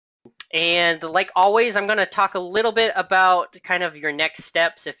And like always, I'm going to talk a little bit about kind of your next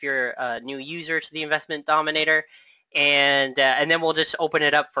steps if you're a new user to the Investment Dominator, and then we'll just open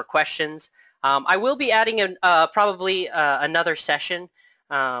it up for questions. I will be adding probably another session.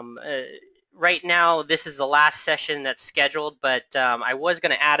 Um, uh, right now, this is the last session that's scheduled, but I was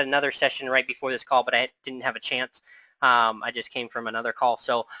going to add another session right before this call, but I didn't have a chance. I just came from another call.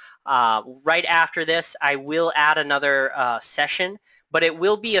 So right after this, I will add another session, but it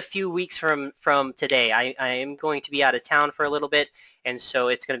will be a few weeks from today. I am going to be out of town for a little bit, and so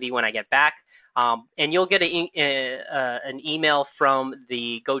it's going to be when I get back. And you'll get an email from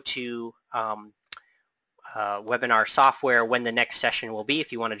the GoTo webinar software when the next session will be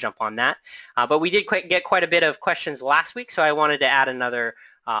if you want to jump on that. But we did get quite a bit of questions last week, so I wanted to add another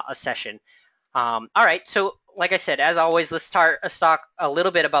a session. All right, so like I said, as always, let's talk a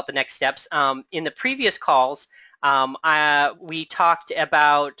little bit about the next steps. In the previous calls, we talked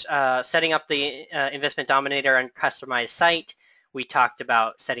about setting up the Investment Dominator and customized site. We talked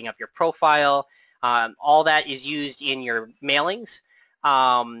about setting up your profile. All that is used in your mailings.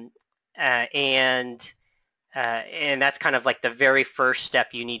 And that's kind of like the very first step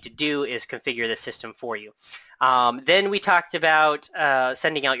you need to do is configure the system for you. Then we talked about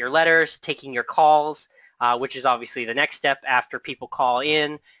sending out your letters, taking your calls, which is obviously the next step after people call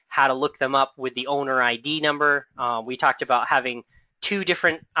in, how to look them up with the owner ID number. We talked about having two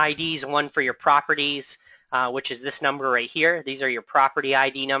different IDs, one for your properties, which is this number right here. These are your property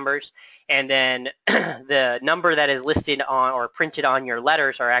ID numbers. And then the number that is listed on or printed on your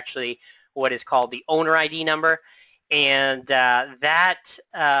letters are actually what is called the owner ID number. And that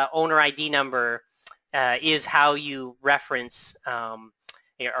owner ID number is how you reference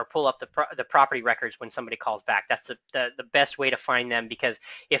or pull up the property records when somebody calls back. That's the best way to find them, because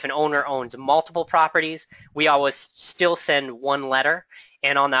if an owner owns multiple properties, we always still send one letter,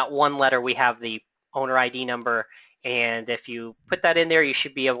 and on that one letter we have the owner ID number, and if you put that in there, you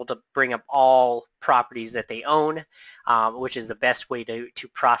should be able to bring up all properties that they own, which is the best way to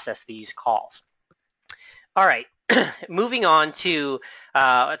process these calls. All right, moving on to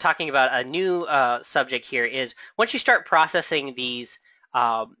talking about a new subject here is once you start processing these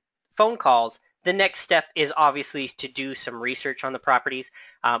phone calls, the next step is obviously to do some research on the properties.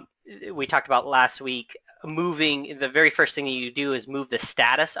 We talked about last week moving, the very first thing that you do is move the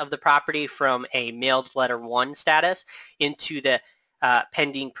status of the property from a mailed letter 1 status into the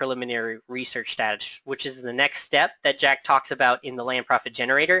pending preliminary research status, which is the next step that Jack talks about in the land profit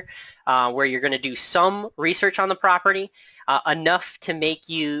generator, where you're going to do some research on the property, enough to make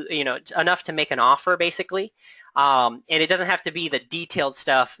enough to make an offer, basically. And it doesn't have to be the detailed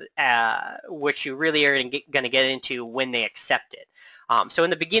stuff, which you really are going to get into when they accept it. So in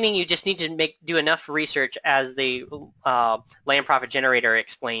the beginning, you just need to do enough research, as the land profit generator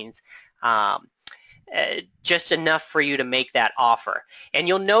explains, just enough for you to make that offer. And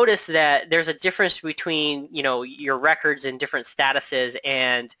you'll notice that there's a difference between your records in different statuses,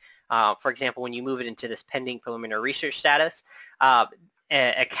 and for example, when you move it into this pending preliminary research status,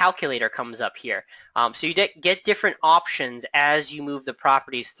 a calculator comes up here. So you get different options as you move the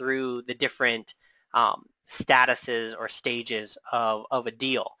properties through the different statuses or stages of a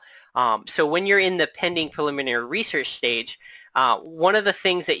deal. So when you're in the pending preliminary research stage, one of the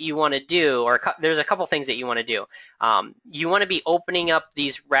things that you want to do, or there's a couple things that you want to do. You want to be opening up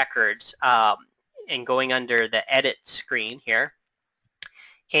these records and going under the edit screen here.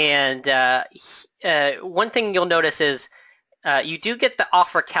 And one thing you'll notice is you do get the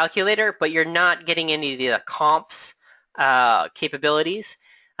offer calculator, but you're not getting any of the comps capabilities.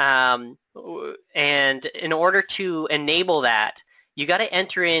 And in order to enable that, you got to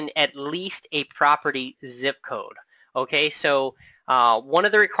enter in at least a property zip code. Okay, so one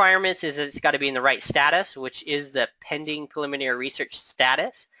of the requirements is it's got to be in the right status, which is the pending preliminary research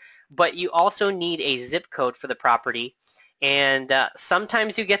status, but you also need a zip code for the property, and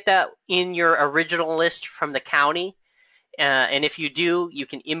sometimes you get that in your original list from the county, and if you do, you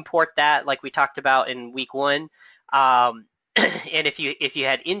can import that like we talked about in week 1. And if you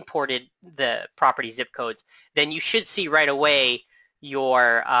had imported the property zip codes, then you should see right away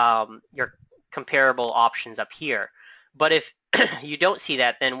your comparable options up here. But if you don't see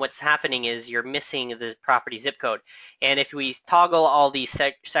that, then what's happening is you're missing the property zip code. And if we toggle all these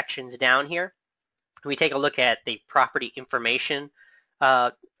sections down here, we take a look at the property information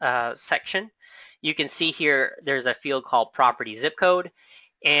section, you can see here there's a field called property zip code.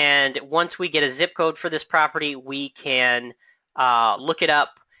 And once we get a zip code for this property, we can look it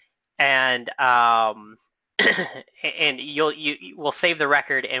up, and and we'll save the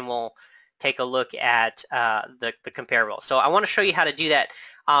record, and we'll take a look at the comparable. So I want to show you how to do that.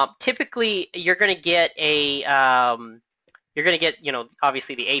 Typically, you're going to get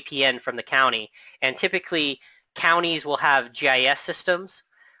obviously the APN from the county, and typically counties will have GIS systems.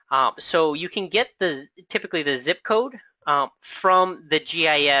 So you can get typically the zip code from the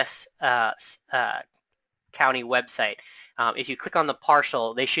GIS county website. If you click on the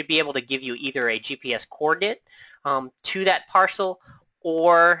parcel, they should be able to give you either a GPS coordinate to that parcel,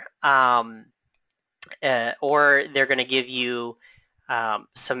 or they're going to give you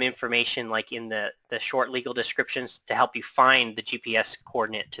some information like in the short legal descriptions to help you find the GPS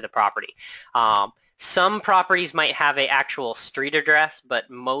coordinate to the property. Some properties might have an actual street address, but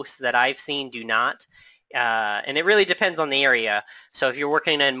most that I've seen do not. And it really depends on the area. So if you're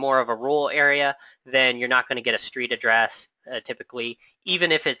working in more of a rural area, then you're not going to get a street address typically.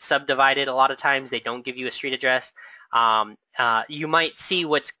 Even if it's subdivided, a lot of times they don't give you a street address. You might see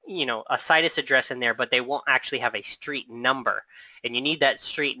what's, a situs address in there, but they won't actually have a street number. And you need that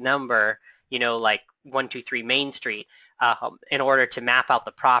street number, like 123 Main Street, in order to map out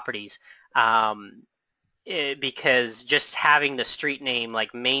the properties. Because just having the street name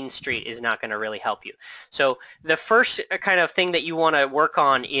like Main Street is not going to really help you. So the first kind of thing that you want to work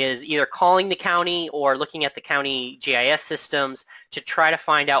on is either calling the county or looking at the county GIS systems to try to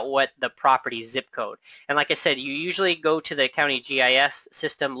find out what the property zip code. And like I said, you usually go to the county GIS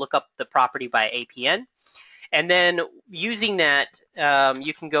system, look up the property by APN, and then using that,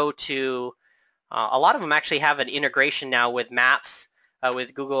 you can go to, a lot of them actually have an integration now with maps,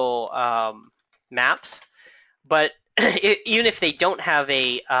 with Google Maps. But even if they don't have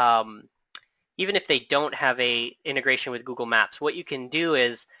a integration with Google Maps, what you can do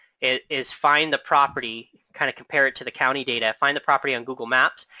is find the property, kind of compare it to the county data, find the property on Google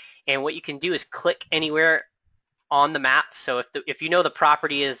Maps, and what you can do is click anywhere on the map. So if you know the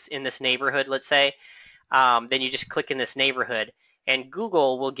property is in this neighborhood, let's say, then you just click in this neighborhood, and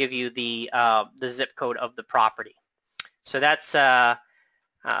Google will give you the zip code of the property. So that's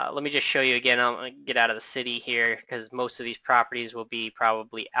let me just show you again. I'm going to get out of the city here because most of these properties will be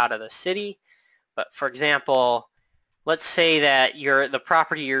probably out of the city. But for example, let's say that the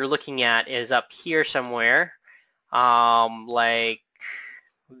property you're looking at is up here somewhere, like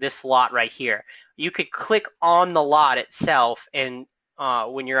this lot right here. You could click on the lot itself, and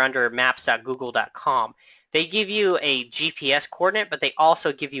when you're under maps.google.com, they give you a GPS coordinate, but they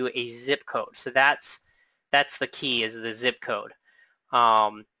also give you a zip code. So that's the key, is the zip code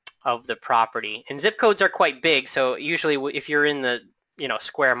of the property. And zip codes are quite big, so usually if you're in the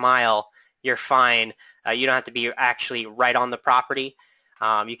square mile, you're fine. You don't have to be actually right on the property.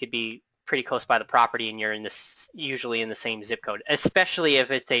 You could be pretty close by the property, and you're usually in the same zip code. Especially if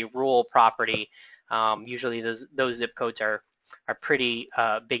it's a rural property, usually those zip codes are pretty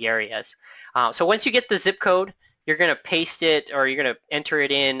big areas. So once you get the zip code, you're going to paste it, or you're going to enter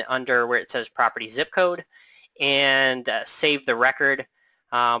it in under where it says property zip code, and save the record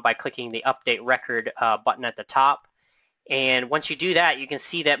by clicking the update record button at the top. And once you do that, you can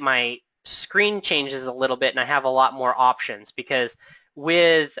see that my screen changes a little bit, and I have a lot more options, because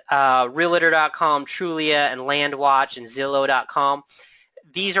with Realtor.com, Trulia, and LandWatch, and Zillow.com,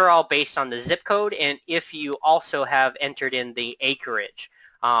 these are all based on the zip code, and if you also have entered in the acreage.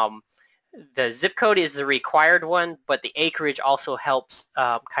 The zip code is the required one, but the acreage also helps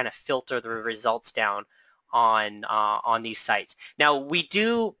kind of filter the results down on these sites. Now, we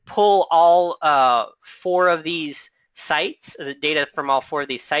do pull all 4 of these sites, the data from all 4 of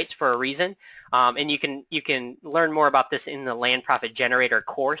these sites, for a reason, and you can learn more about this in the Land Profit Generator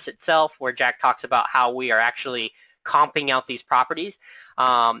course itself, where Jack talks about how we are actually comping out these properties.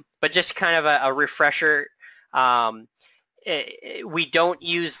 But just kind of a refresher, we don't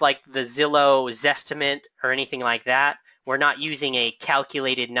use like the Zillow Zestimate or anything like that. We're not using a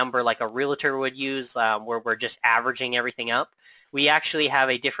calculated number like a realtor would use, where we're just averaging everything up. We actually have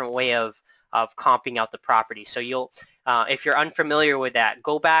a different way of comping out the property. So you'll, if you're unfamiliar with that,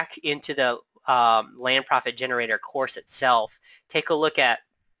 go back into the Land Profit Generator course itself. Take a look at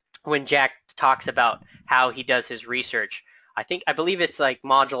when Jack talks about how he does his research. I believe it's like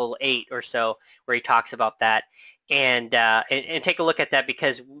module 8 or so where he talks about that. And take a look at that,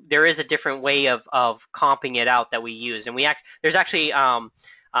 because there is a different way of comping it out that we use, and there's actually a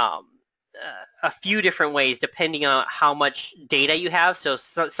few different ways depending on how much data you have. So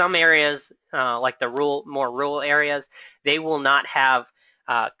some areas, like the more rural areas, they will not have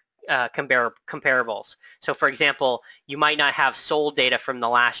comparables. So for example, you might not have sold data from the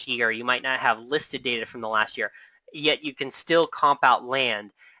last year, you might not have listed data from the last year, yet you can still comp out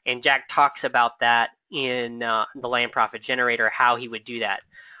land. And Jack talks about that in the Land Profit Generator, how he would do that.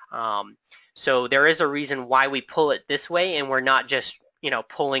 So there is a reason why we pull it this way, and we're not just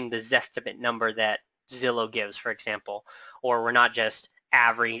pulling the Zestimate number that Zillow gives, for example, or we're not just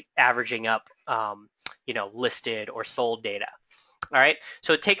averaging up listed or sold data. All right,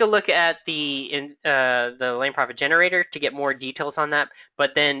 so take a look at the lane profit generator to get more details on that.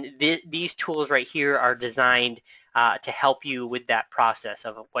 But then these tools right here are designed to help you with that process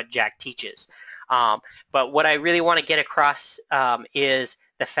of what Jack teaches. But what I really want to get across is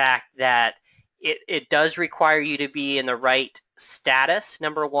the fact that it does require you to be in the right status,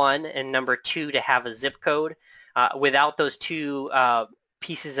 number one, and number two, to have a zip code. Without those two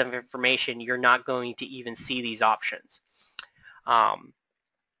pieces of information, you're not going to even see these options.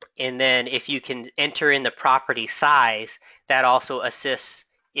 And then if you can enter in the property size, that also assists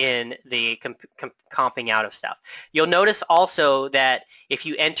in the comping out of stuff. You'll notice also that if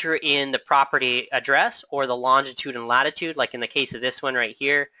you enter in the property address or the longitude and latitude, like in the case of this one right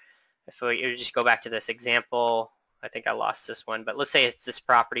here, if we just go back to this example, I think I lost this one, but let's say it's this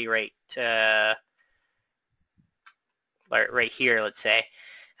property right here, let's say.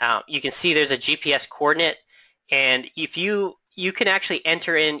 You can see there's a GPS coordinate, and if you can actually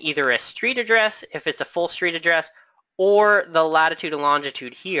enter in either a street address, if it's a full street address, or the latitude and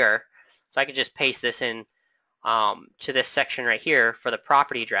longitude here. So I could just paste this in to this section right here for the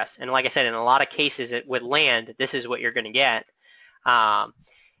property address. And like I said, in a lot of cases with land, this is what you're going to get.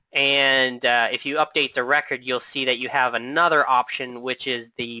 If you update the record, you'll see that you have another option, which is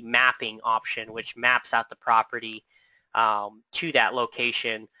the mapping option, which maps out the property to that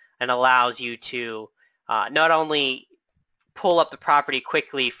location and allows you to not only pull up the property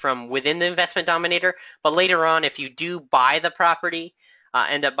quickly from within the investment Dominator, but later on, if you do buy the property,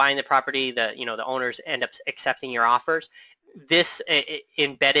 end up buying the property, the owners end up accepting your offers, this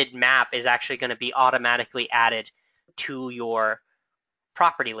embedded map is actually going to be automatically added to your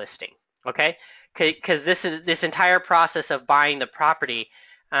property listing. Okay, because this entire process of buying the property,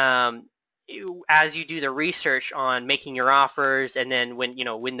 as you do the research on making your offers, and then when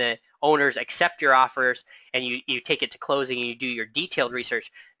the owners accept your offers and you take it to closing and you do your detailed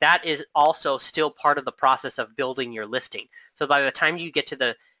research, that is also still part of the process of building your listing. So by the time you get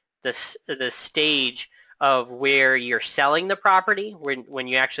to the stage of where you're selling the property, when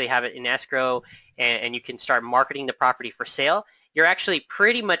you actually have it in escrow and you can start marketing the property for sale, you're actually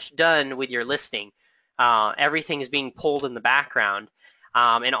pretty much done with your listing. Everything is being pulled in the background.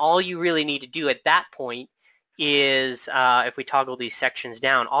 And all you really need to do at that point is, if we toggle these sections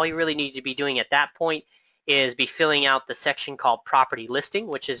down, all you really need to be doing at that point is be filling out the section called property listing,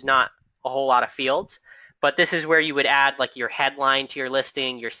 which is not a whole lot of fields. But this is where you would add like your headline to your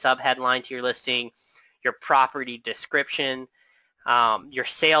listing, your subheadline to your listing, your property description, your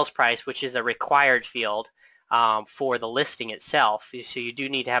sales price, which is a required field for the listing itself. So you do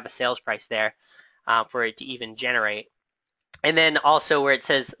need to have a sales price there for it to even generate. And then also where it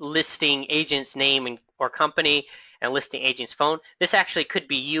says listing agent's name or company and listing agent's phone, this actually could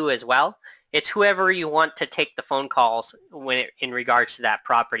be you as well. It's whoever you want to take the phone calls in regards to that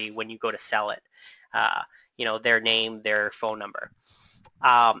property when you go to sell it. Their name, their phone number.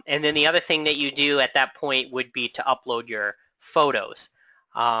 And then the other thing that you do at that point would be to upload your photos.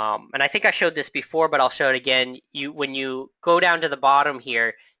 And I think I showed this before, but I'll show it again. When you go down to the bottom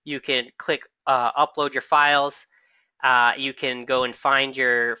here, you can click upload your files. You can go and find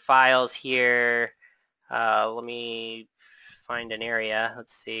your files here. Let me find an area.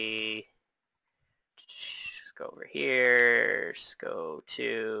 Let's see. Just go over here. Just go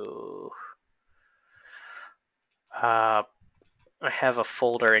to... I have a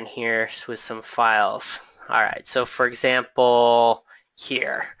folder in here with some files. All right. So for example,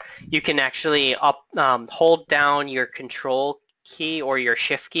 here, you can actually hold down your control key or your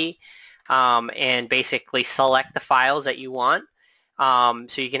shift key and basically select the files that you want.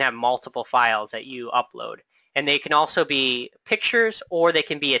 So you can have multiple files that you upload. And they can also be pictures or they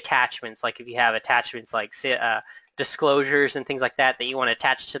can be attachments. Like if you have attachments like disclosures and things like that that you want to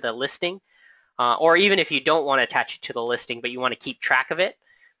attach to the listing. Or even if you don't want to attach it to the listing but you want to keep track of it,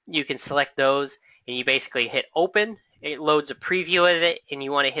 you can select those and you basically hit open. It loads a preview of it and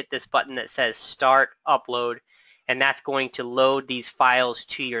you want to hit this button that says start upload, and that's going to load these files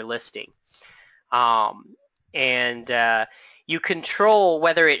to your listing. You control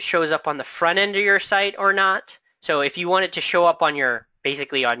whether it shows up on the front end of your site or not. So if you want it to show up on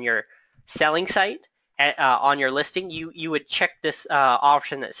basically on your selling site, on your listing, you would check this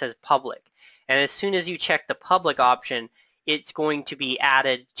option that says public. And as soon as you check the public option, it's going to be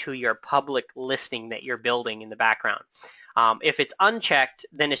added to your public listing that you're building in the background. If it's unchecked,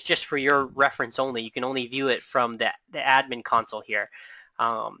 then it's just for your reference only. You can only view it from the admin console here,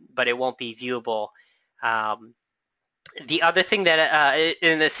 but it won't be viewable The other thing that,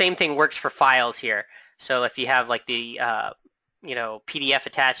 and the same thing works for files here. So if you have like the, PDF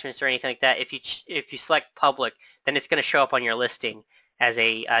attachments or anything like that, if you select public, then it's going to show up on your listing as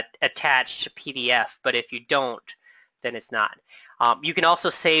a attached PDF. But if you don't, then it's not. You can also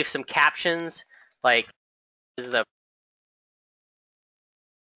save some captions, like this is the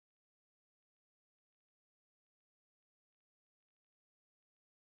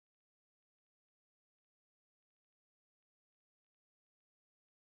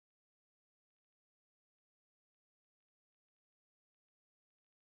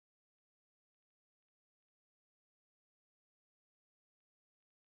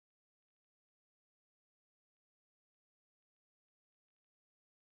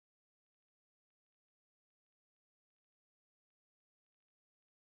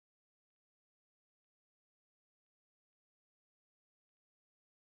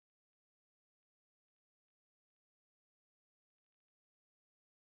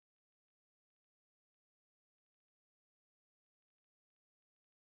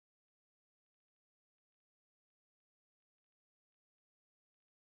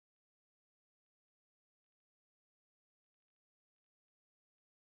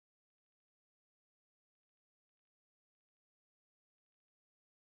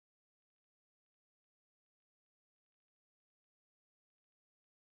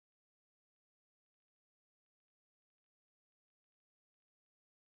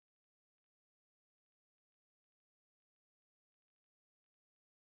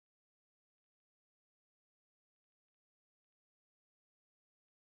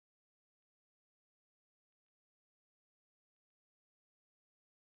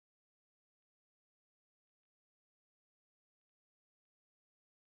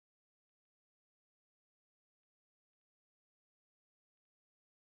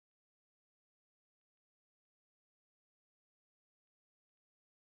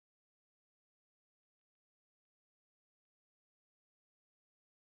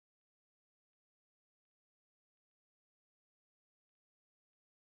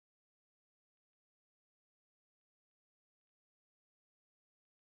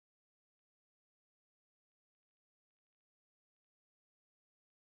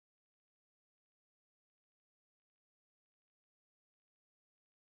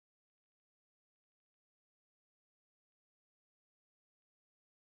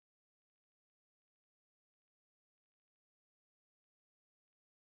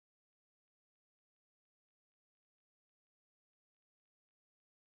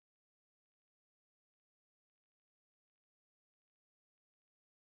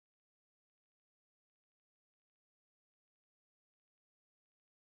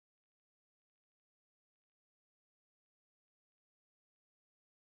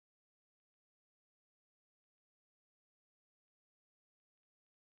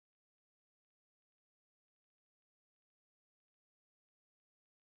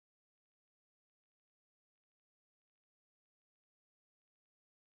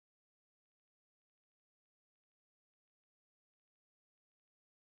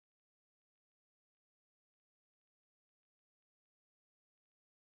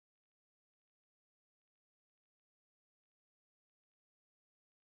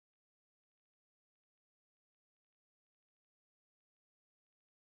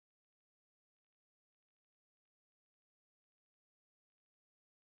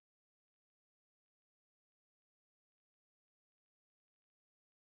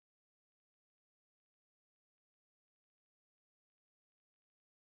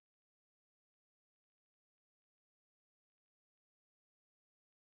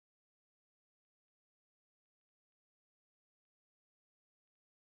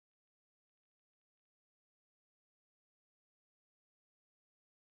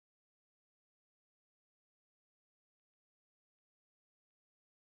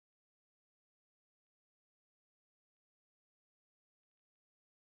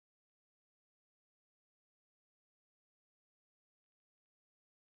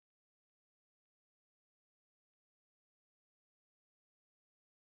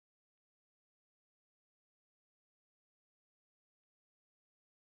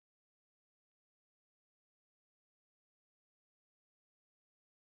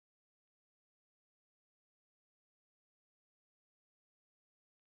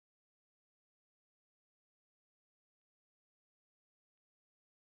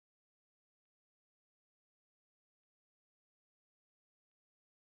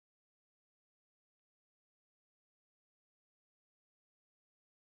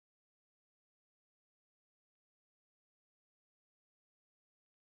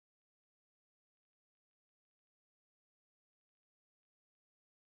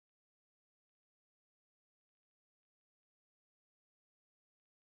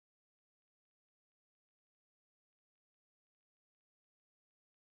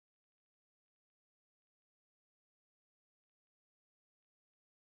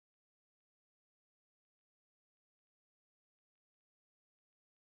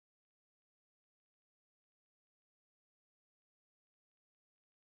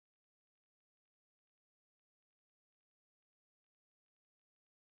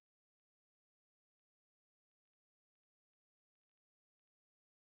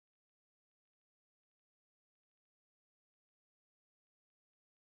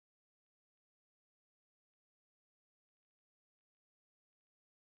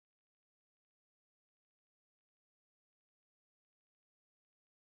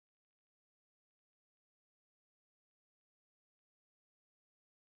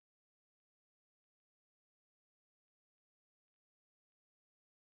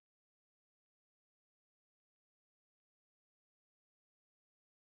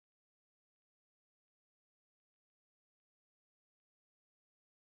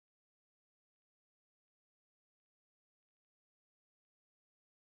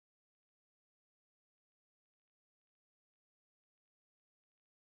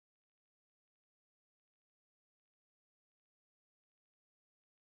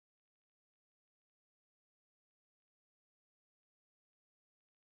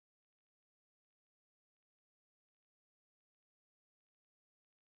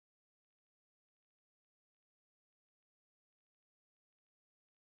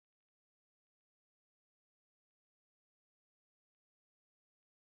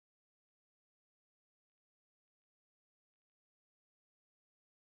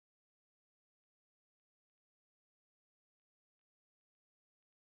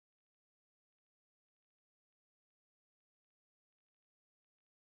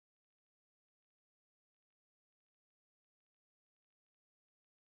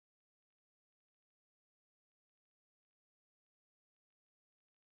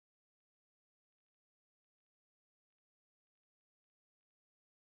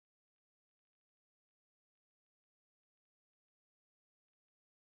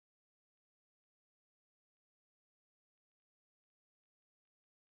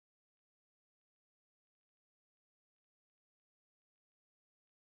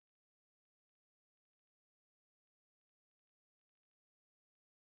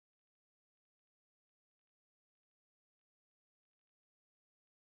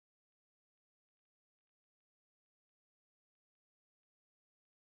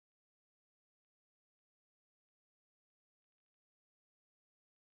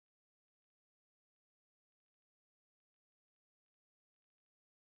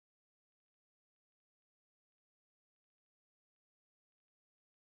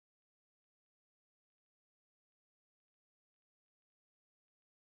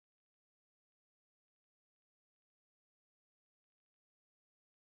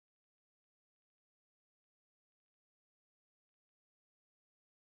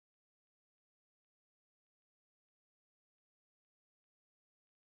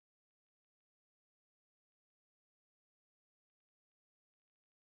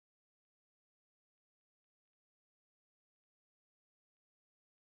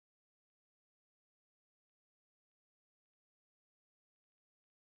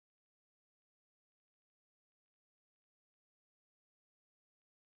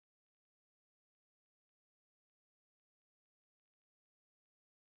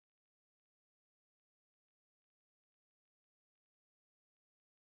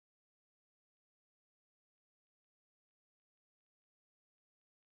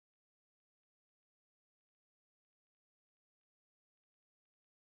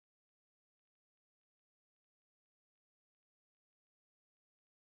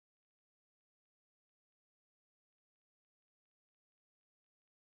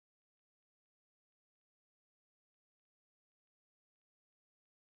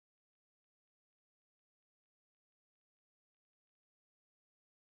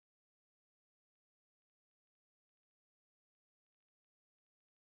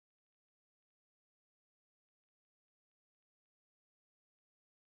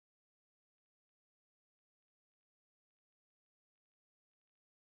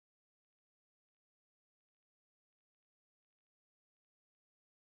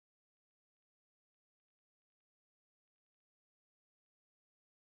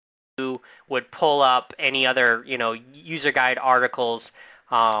would pull up any other, user guide articles.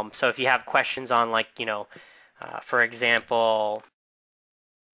 So if you have questions on, like, for example,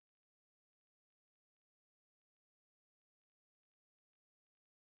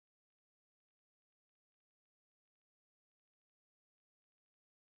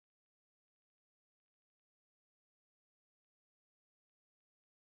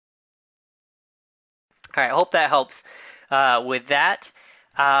 all right, I hope that helps with that.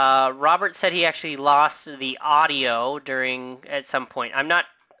 Robert said he actually lost the audio at some point. I'm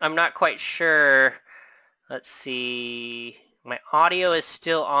not quite sure. Let's see. My audio is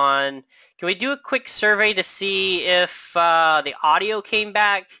still on. Can we do a quick survey to see if the audio came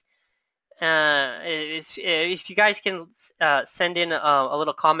back? If you guys can send in a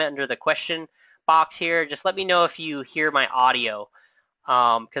little comment under the question box here, just let me know if you hear my audio.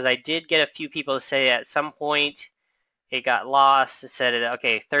 Because I did get a few people to say at some point it got lost. It said,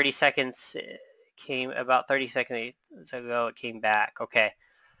 okay, 30 seconds about 30 seconds ago it came back. Okay.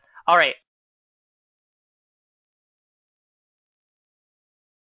 All right.